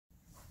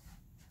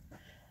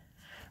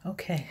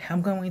Okay,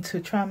 I'm going to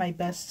try my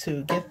best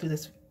to get through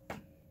this.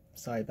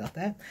 Sorry about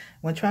that.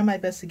 I'm going to try my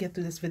best to get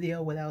through this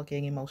video without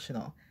getting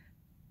emotional,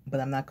 but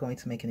I'm not going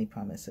to make any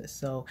promises.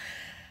 So,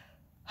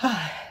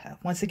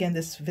 once again,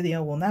 this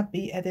video will not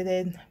be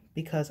edited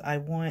because I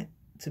want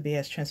to be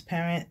as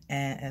transparent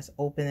and as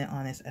open and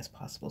honest as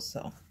possible.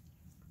 So,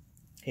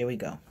 here we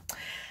go.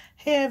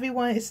 Hey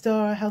everyone, it's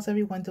Dara. How's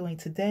everyone doing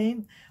today?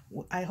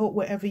 I hope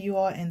wherever you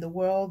are in the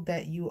world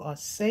that you are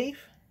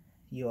safe,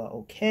 you are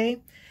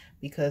okay,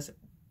 because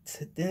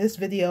in this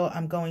video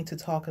I'm going to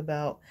talk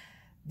about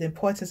the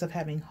importance of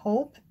having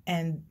hope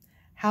and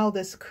how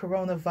this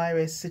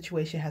coronavirus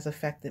situation has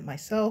affected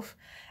myself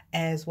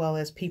as well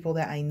as people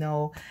that I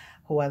know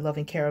who I love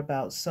and care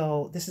about.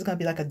 So this is going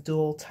to be like a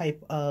dual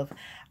type of,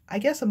 I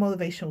guess, a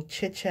motivational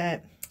chit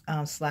chat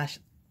slash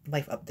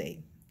life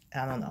update.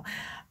 I don't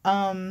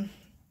know.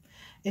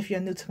 If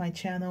you're new to my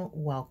channel,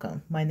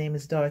 welcome. My name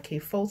is Dara K.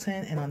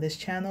 Fulton, and on this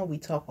channel, we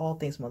talk all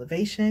things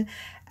motivation,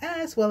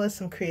 as well as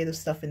some creative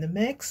stuff in the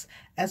mix,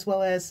 as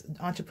well as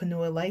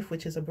Entrepreneur Life,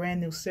 which is a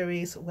brand new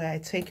series where I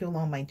take you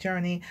along my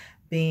journey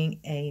being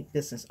a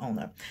business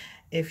owner.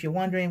 If you're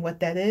wondering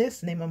what that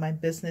is, the name of my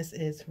business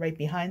is right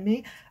behind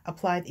me,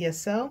 Applied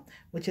ESL,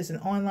 which is an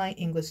online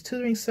English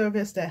tutoring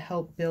service that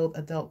helps build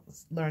adult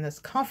learners'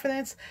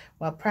 confidence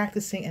while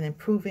practicing and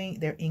improving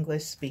their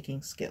English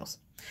speaking skills.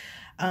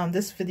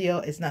 This video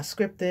is not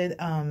scripted.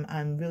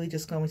 I'm really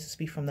just going to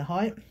speak from the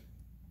heart.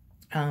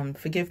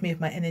 Forgive me if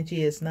my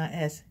energy is not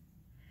as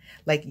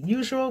like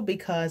usual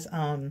because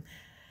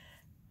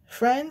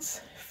friends,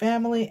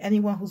 family,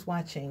 anyone who's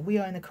watching, we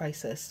are in a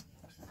crisis.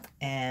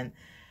 And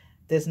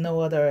there's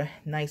no other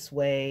nice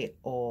way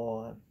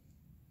or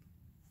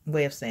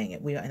way of saying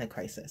it. We are in a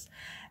crisis.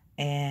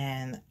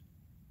 And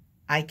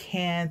I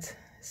can't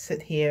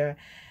sit here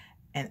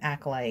and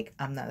act like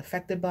I'm not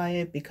affected by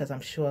it because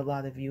I'm sure a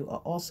lot of you are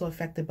also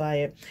affected by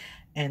it.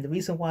 And the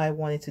reason why I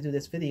wanted to do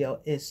this video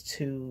is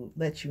to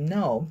let you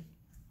know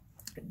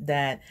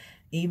that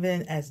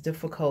even as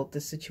difficult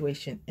the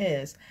situation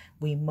is,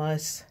 we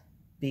must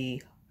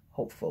be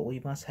hopeful.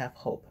 We must have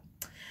hope.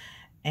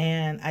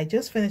 And I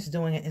just finished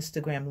doing an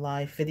Instagram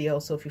live video.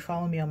 So if you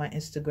follow me on my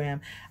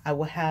Instagram, I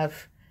will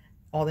have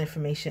all the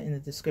information in the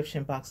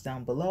description box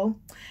down below,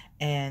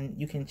 and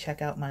you can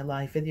check out my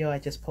live video. I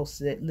just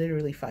posted it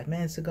literally 5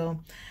 minutes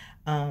ago,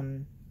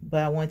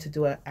 but I wanted to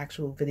do an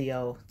actual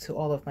video to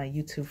all of my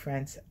YouTube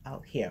friends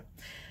out here.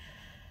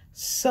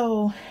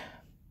 So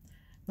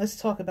let's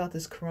talk about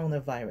this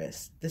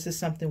coronavirus. This is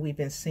something we've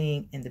been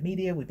seeing in the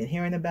media. We've been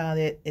hearing about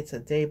it. It's a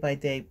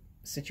day-by-day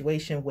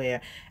situation where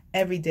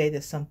every day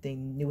there's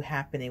something new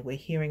happening. We're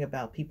hearing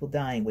about people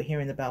dying. We're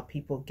hearing about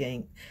people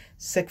getting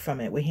sick from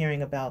it. We're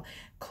hearing about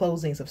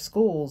closings of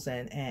schools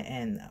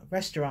and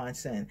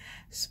restaurants and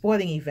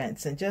sporting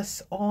events and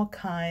just all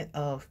kind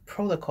of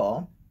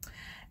protocol.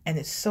 And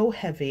it's so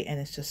heavy and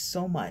it's just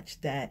so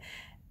much that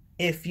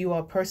if you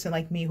are a person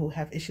like me who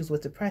have issues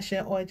with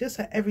depression or just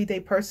an everyday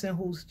person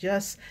who's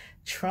just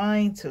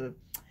trying to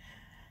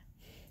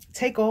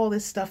take all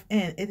this stuff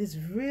in, it is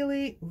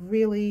really,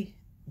 really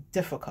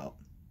difficult.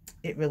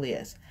 It really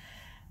is.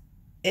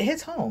 It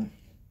hits home.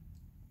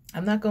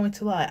 I'm not going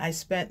to lie. I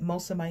spent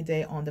most of my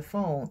day on the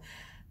phone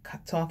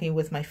talking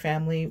with my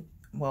family.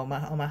 Well,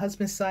 on my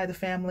husband's side of the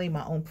family,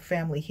 my own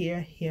family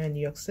here in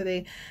New York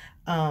City,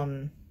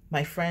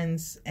 my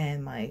friends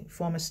and my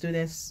former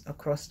students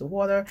across the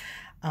water.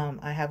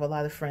 I have a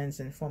lot of friends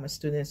and former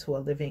students who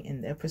are living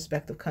in their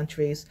respective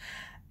countries,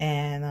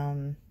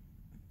 and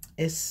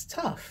it's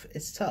tough.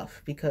 It's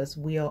tough because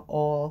we are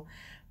all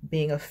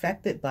being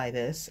affected by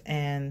this,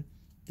 and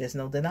there's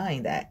no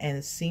denying that. And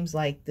it seems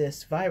like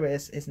this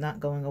virus is not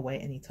going away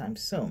anytime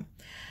soon.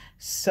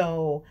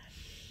 So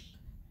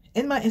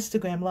in my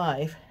Instagram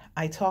live,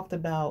 I talked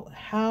about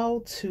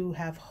how to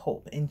have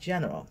hope in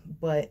general,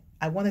 but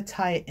I want to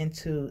tie it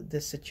into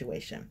this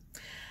situation.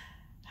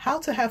 How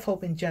to have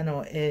hope in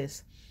general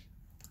is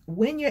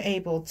when you're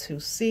able to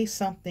see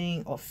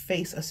something or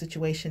face a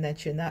situation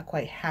that you're not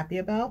quite happy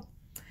about,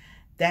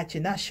 that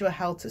you're not sure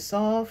how to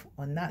solve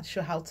or not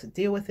sure how to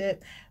deal with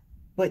it,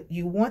 but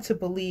you want to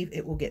believe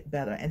it will get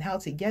better. And how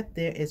to get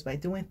there is by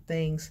doing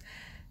things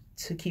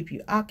to keep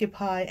you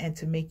occupied and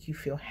to make you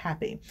feel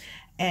happy.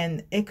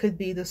 And it could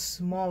be the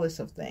smallest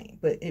of things,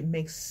 but it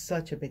makes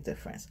such a big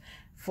difference.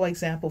 For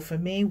example, for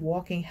me,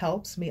 walking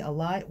helps me a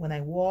lot. When I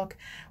walk,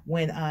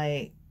 when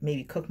I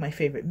maybe cook my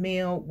favorite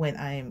meal, when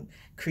I'm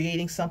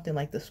creating something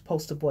like this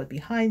poster board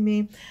behind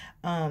me,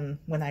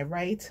 when I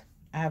write,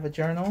 I have a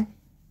journal.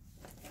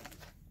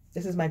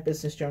 This is my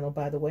business journal,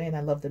 by the way, and I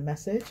love the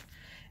message.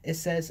 It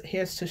says,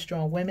 "Here's to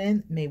strong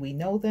women. May we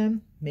know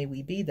them. May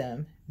we be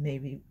them. May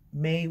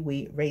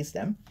we raise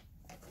them."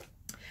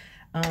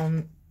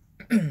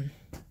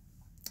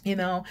 You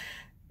know,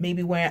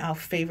 maybe wearing our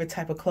favorite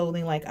type of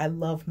clothing. Like I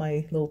love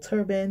my little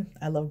turban.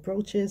 I love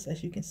brooches,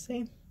 as you can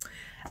see.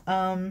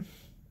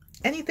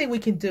 Anything we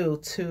can do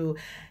to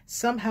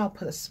somehow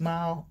put a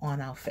smile on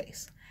our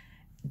face.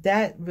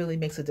 That really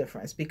makes a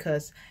difference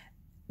because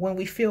when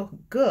we feel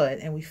good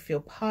and we feel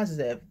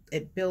positive,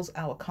 it builds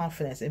our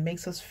confidence. It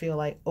makes us feel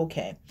like,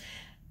 okay,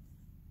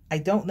 I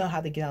don't know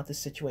how to get out of this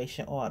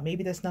situation, or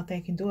maybe there's nothing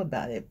I can do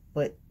about it,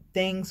 but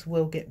things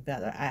will get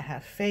better. I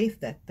have faith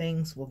that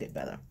things will get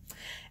better.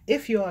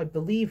 If you're a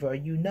believer,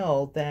 you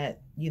know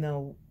that,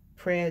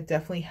 prayer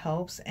definitely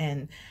helps.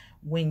 And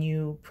when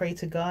you pray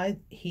to God,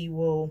 He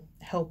will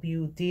help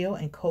you deal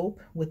and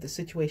cope with the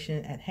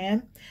situation at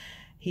hand.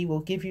 He will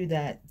give you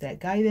that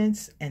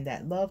guidance and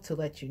that love to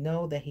let you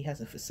know that He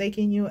hasn't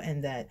forsaken you,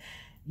 and that,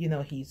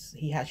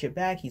 He has your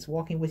back. He's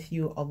walking with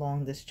you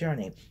along this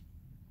journey.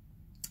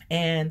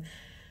 And,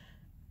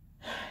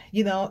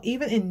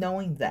 even in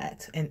knowing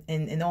that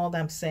and all that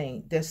I'm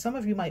saying, there's some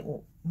of you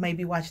might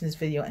be watching this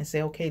video and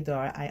say, okay,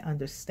 Dara, I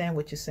understand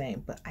what you're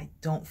saying, but I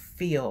don't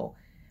feel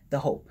the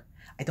hope.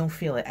 I don't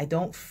feel it. I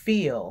don't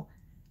feel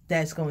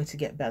that it's going to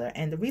get better.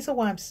 And the reason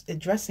why I'm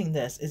addressing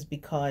this is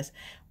because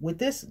with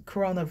this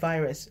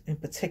coronavirus in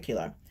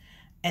particular,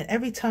 and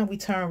every time we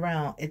turn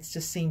around, it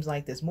just seems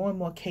like there's more and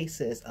more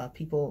cases of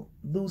people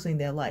losing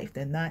their life.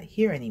 They're not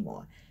here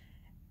anymore.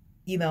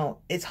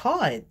 It's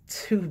hard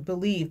to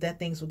believe that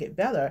things will get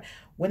better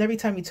when every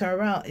time you turn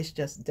around, it's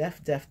just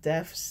death, death,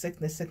 death,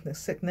 sickness, sickness,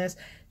 sickness,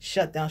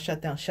 shut down,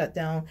 shut down, shut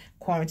down,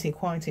 quarantine,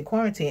 quarantine,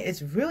 quarantine.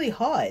 It's really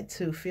hard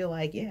to feel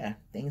like, yeah,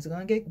 things are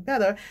going to get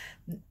better,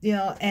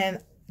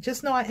 and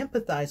just know I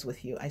empathize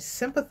with you. I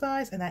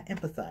sympathize and I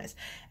empathize.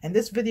 And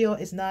this video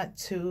is not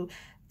to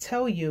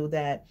tell you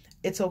that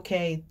it's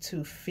okay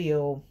to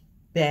feel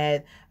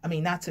bad. I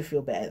mean, not to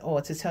feel bad,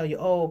 or to tell you,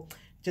 oh,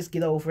 just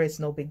get over it. It's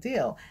no big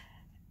deal.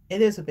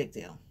 It is a big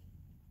deal.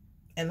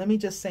 And let me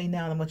just say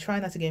now, and I'm going to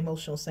try not to get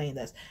emotional saying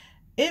this.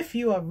 If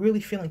you are really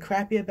feeling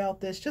crappy about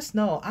this, just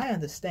know I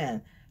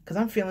understand, because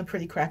I'm feeling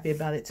pretty crappy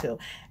about it too.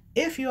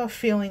 If you are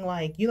feeling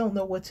like you don't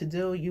know what to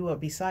do, you are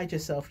beside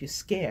yourself, you're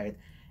scared.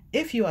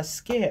 If you are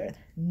scared,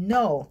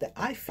 know that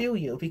I feel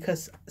you,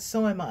 because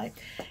so am I.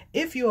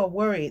 If you are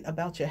worried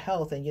about your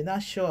health and you're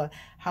not sure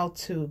how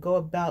to go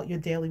about your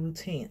daily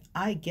routine,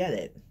 I get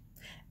it.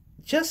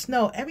 Just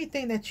know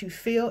everything that you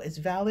feel is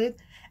valid.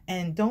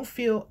 And don't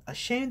feel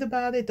ashamed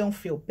about it. Don't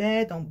feel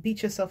bad. Don't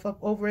beat yourself up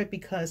over it,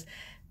 because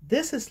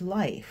this is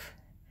life.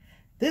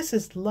 This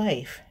is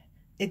life.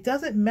 It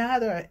doesn't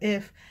matter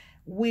if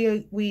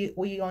we're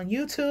on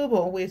YouTube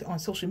or we're on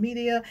social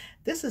media.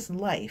 This is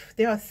life.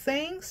 There are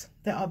things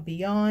that are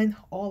beyond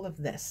all of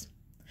this.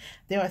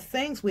 There are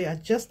things we are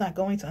just not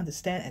going to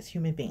understand as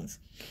human beings.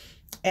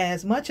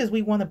 As much as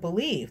we want to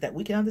believe that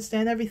we can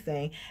understand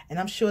everything, and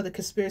I'm sure the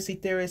conspiracy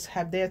theorists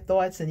have their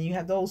thoughts, and you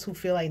have those who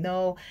feel like,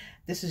 no,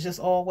 this is just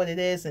all what it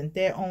is, and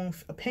their own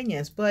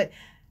opinions, but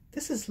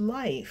this is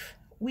life.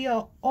 We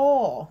are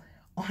all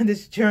on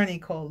this journey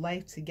called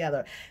life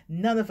together.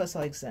 None of us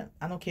are exempt.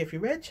 I don't care if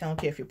you're rich. I don't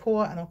care if you're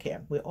poor. I don't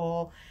care. We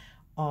all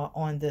are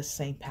on this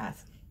same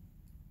path,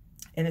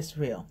 and it's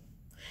real.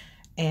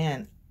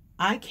 And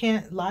I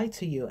can't lie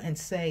to you and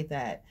say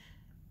that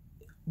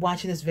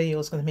watching this video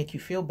is going to make you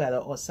feel better,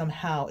 or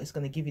somehow it's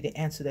going to give you the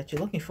answer that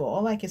you're looking for.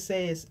 All I can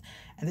say is,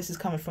 and this is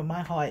coming from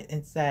my heart,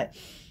 is that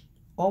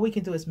all we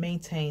can do is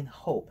maintain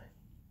hope,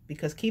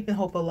 because keeping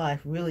hope alive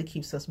really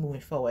keeps us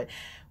moving forward.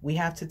 We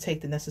have to take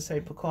the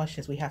necessary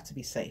precautions. We have to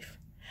be safe.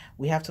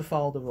 We have to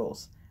follow the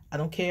rules. I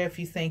don't care if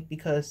you think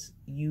because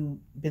you've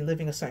been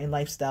living a certain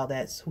lifestyle,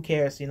 that's, who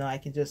cares, I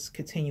can just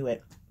continue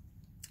it.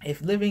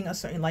 If living a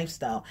certain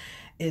lifestyle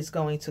is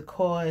going to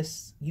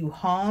cause you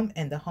harm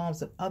and the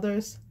harms of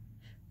others,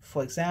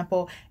 for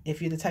example,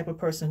 if you're the type of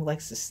person who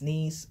likes to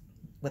sneeze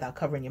without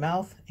covering your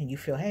mouth, and you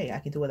feel, hey, I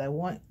can do what I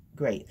want,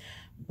 great.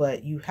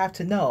 But you have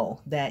to know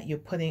that you're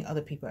putting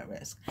other people at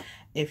risk.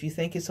 If you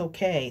think it's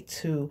okay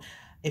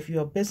if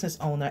you're a business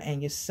owner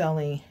and you're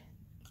selling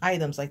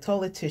items like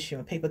toilet tissue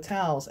and paper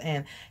towels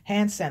and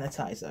hand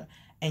sanitizer,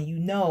 and you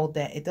know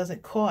that it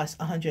doesn't cost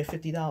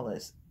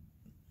 $150,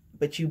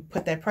 but you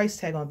put that price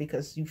tag on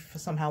because you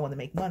somehow want to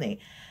make money.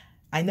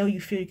 I know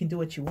you feel you can do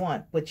what you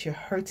want, but you're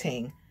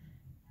hurting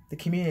the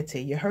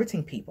community. You're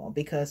hurting people,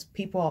 because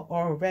people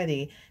are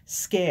already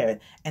scared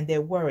and they're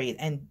worried,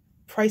 and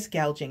price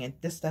gouging, and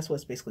that's what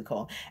it's basically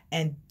called.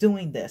 And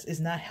doing this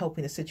is not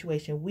helping the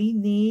situation. We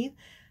need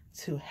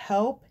to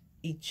help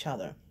each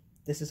other.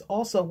 This is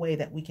also a way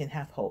that we can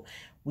have hope.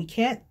 We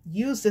can't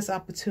use this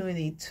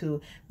opportunity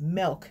to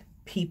milk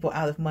people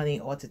out of money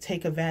or to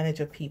take advantage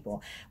of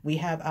people. We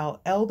have our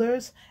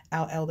elders,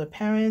 our elder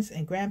parents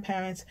and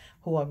grandparents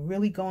who are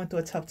really going through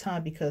a tough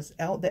time, because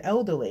the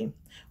elderly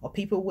or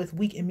people with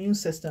weak immune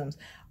systems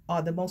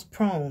are the most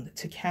prone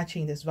to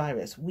catching this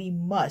virus. We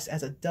must,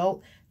 as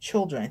adult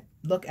children,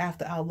 look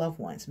after our loved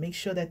ones, make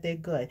sure that they're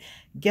good,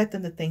 get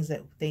them the things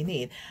that they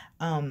need.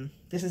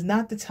 This is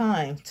not the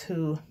time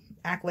to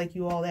act like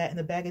you all that in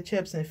a bag of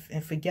chips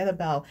and forget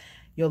about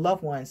your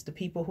loved ones, the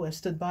people who have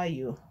stood by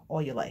you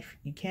all your life.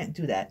 You can't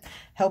do that.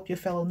 Help your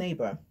fellow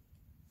neighbor.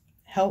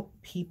 Help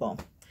people,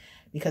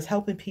 because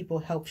helping people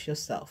helps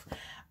yourself.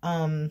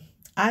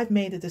 I've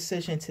made a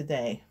decision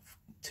today,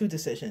 two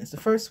decisions. The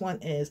first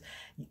one is,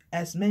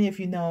 as many of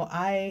you know,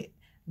 I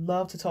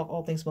Love to talk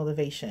all things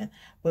motivation.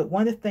 But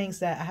one of the things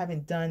that I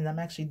haven't done, and I'm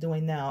actually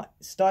doing now,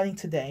 starting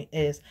today,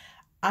 is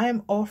I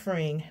am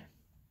offering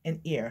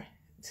an ear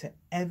to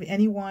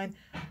anyone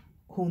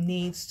who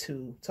needs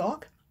to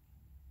talk,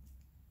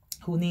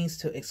 who needs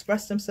to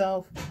express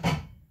themselves,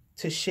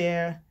 to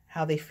share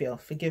how they feel.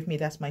 Forgive me,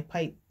 that's my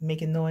pipe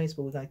making noise,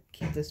 but we're going to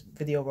keep this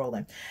video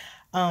rolling.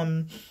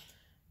 I'm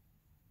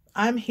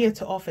here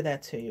to offer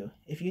that to you.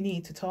 If you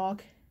need to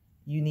talk,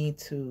 you need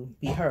to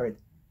be heard,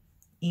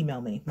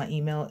 email me. My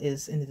email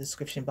is in the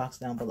description box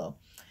down below.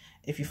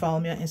 If you follow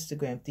me on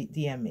Instagram,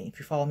 DM me. If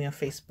you follow me on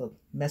Facebook,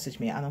 message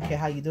me. I don't care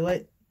how you do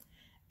it.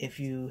 If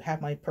you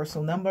have my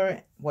personal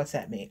number,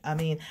 WhatsApp me. I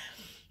mean,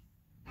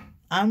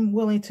 I'm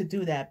willing to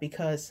do that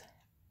because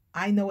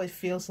I know it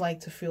feels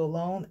like to feel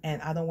alone,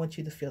 and I don't want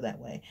you to feel that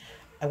way.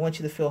 I want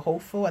you to feel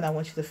hopeful, and I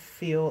want you to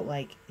feel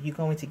like you're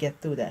going to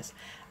get through this.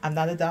 I'm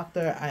not a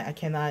doctor. I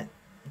cannot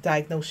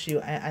diagnose you,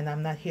 and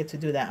I'm not here to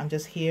do that. I'm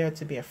just here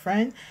to be a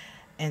friend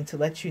and to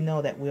let you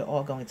know that we're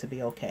all going to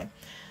be okay.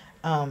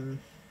 The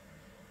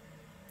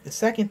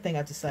second thing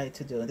I've decided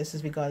to do, and this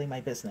is regarding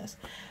my business.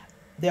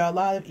 There are a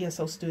lot of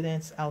ESL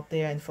students out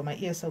there, and for my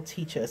ESL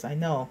teachers, I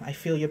know, I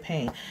feel your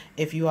pain.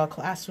 If you are a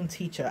classroom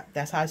teacher,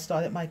 that's how I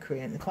started my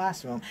career, in the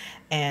classroom.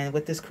 And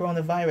with this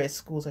coronavirus,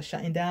 schools are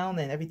shutting down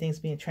and everything's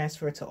being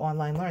transferred to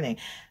online learning.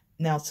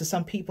 Now, to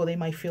some people, they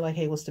might feel like,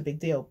 hey, what's the big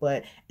deal?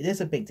 But it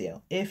is a big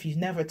deal. If you've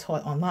never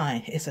taught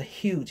online, it's a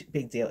huge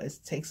big deal. It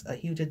takes a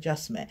huge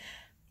adjustment.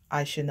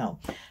 I should know.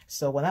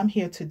 So what I'm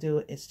here to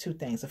do is two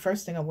things. The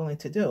first thing I'm willing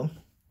to do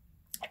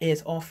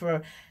is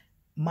offer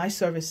my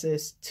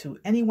services to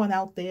anyone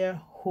out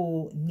there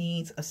who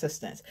needs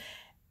assistance.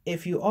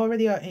 If you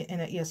already are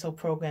in an ESL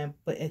program,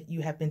 but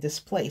you have been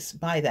displaced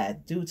by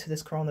that due to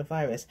this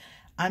coronavirus,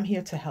 I'm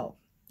here to help.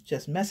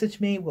 Just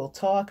message me, we'll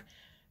talk,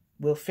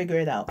 we'll figure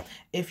it out.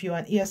 If you're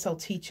an ESL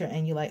teacher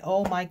and you're like,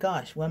 oh my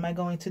gosh, what am I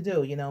going to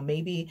do? You know,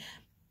 maybe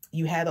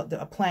you had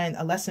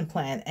a lesson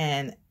plan,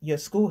 and your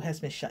school has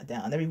been shut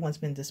down. Everyone's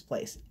been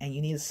displaced, and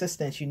you need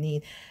assistance, you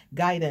need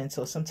guidance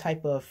or some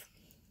type of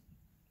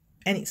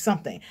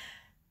something.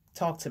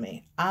 Talk to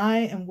me. I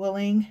am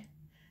willing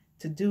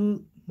to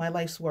do my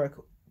life's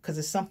work because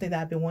it's something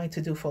that I've been wanting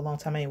to do for a long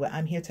time anyway.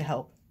 I'm here to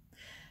help.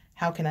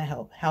 How can I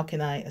help? How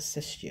can I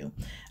assist you?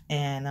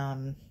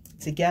 And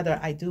together,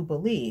 I do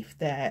believe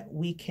that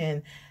we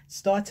can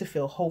start to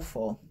feel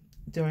hopeful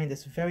during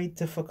this very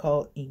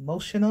difficult,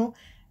 emotional,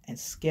 and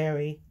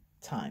scary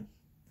time.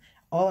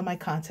 All of my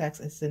contacts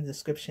is in the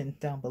description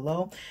down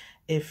below.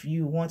 If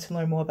you want to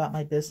learn more about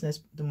my business,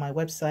 my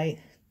website,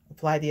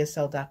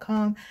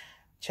 applydsl.com.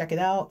 Check it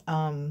out.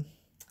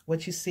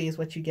 What you see is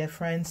what you get,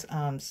 friends.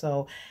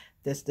 So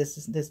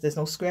there's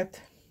no script,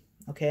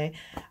 okay?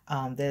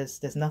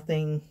 There's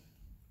nothing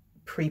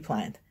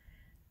pre-planned.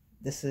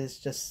 This is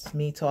just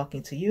me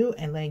talking to you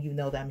and letting you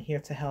know that I'm here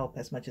to help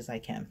as much as I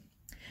can.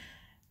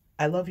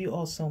 I love you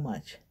all so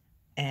much,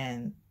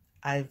 and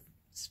I've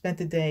spent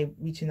the day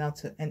reaching out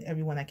to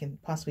everyone I can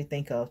possibly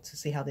think of to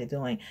see how they're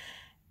doing.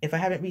 If I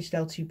haven't reached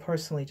out to you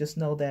personally, just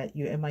know that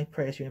you're in my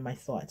prayers, you're in my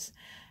thoughts.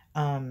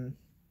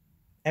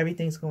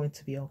 Everything's going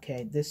to be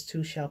okay. This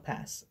too shall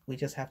pass. We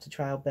just have to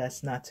try our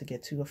best not to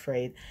get too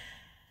afraid,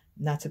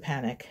 not to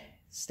panic,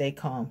 stay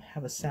calm,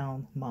 have a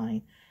sound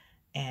mind,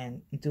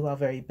 and do our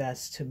very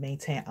best to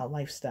maintain our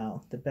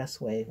lifestyle the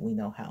best way we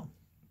know how.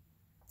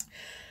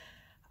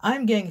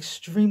 I'm getting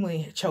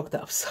extremely choked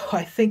up, so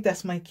I think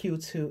that's my cue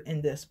to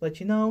end this. But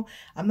you know,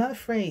 I'm not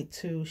afraid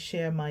to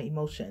share my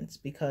emotions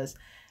because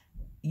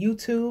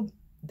YouTube,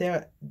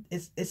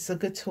 it's a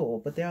good tool,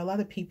 but there are a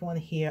lot of people in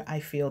here, I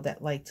feel,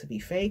 that like to be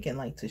fake and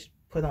like to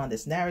put on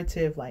this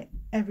narrative like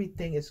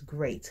everything is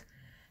great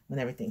when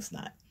everything's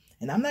not.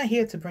 And I'm not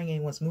here to bring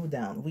anyone's mood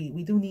down.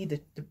 We do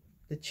need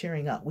the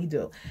cheering up. We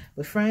do.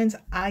 But friends,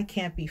 I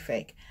can't be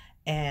fake.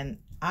 And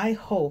I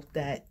hope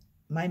that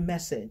my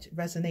message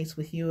resonates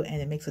with you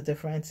and it makes a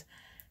difference.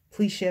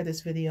 Please share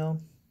this video.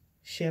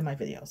 Share my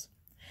videos.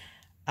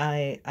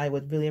 I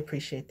would really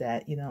appreciate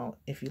that. You know,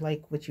 if you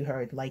like what you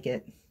heard, like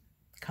it.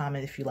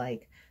 Comment if you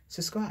like,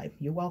 subscribe.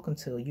 You're welcome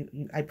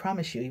to. I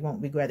promise you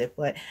won't regret it.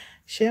 But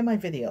share my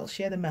videos,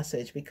 share the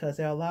message, because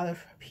there are a lot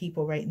of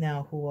people right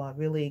now who are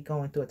really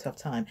going through a tough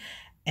time,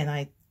 and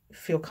I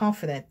feel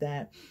confident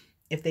that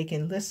if they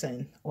can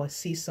listen or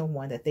see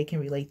someone that they can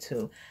relate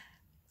to,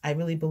 I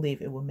really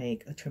believe it will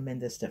make a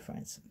tremendous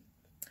difference.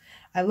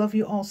 I love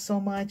you all so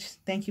much.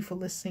 Thank you for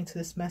listening to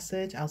this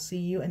message. I'll see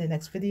you in the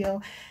next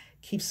video.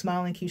 Keep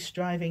smiling, keep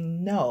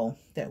striving. Know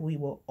that we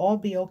will all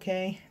be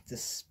okay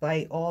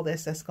despite all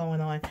this that's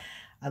going on.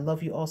 I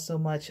love you all so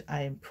much.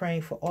 I am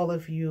praying for all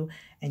of you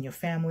and your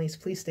families.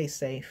 Please stay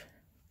safe.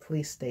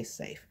 Please stay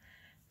safe.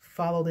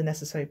 Follow the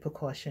necessary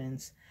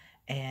precautions,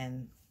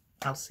 and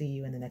I'll see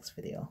you in the next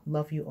video.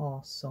 Love you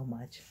all so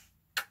much.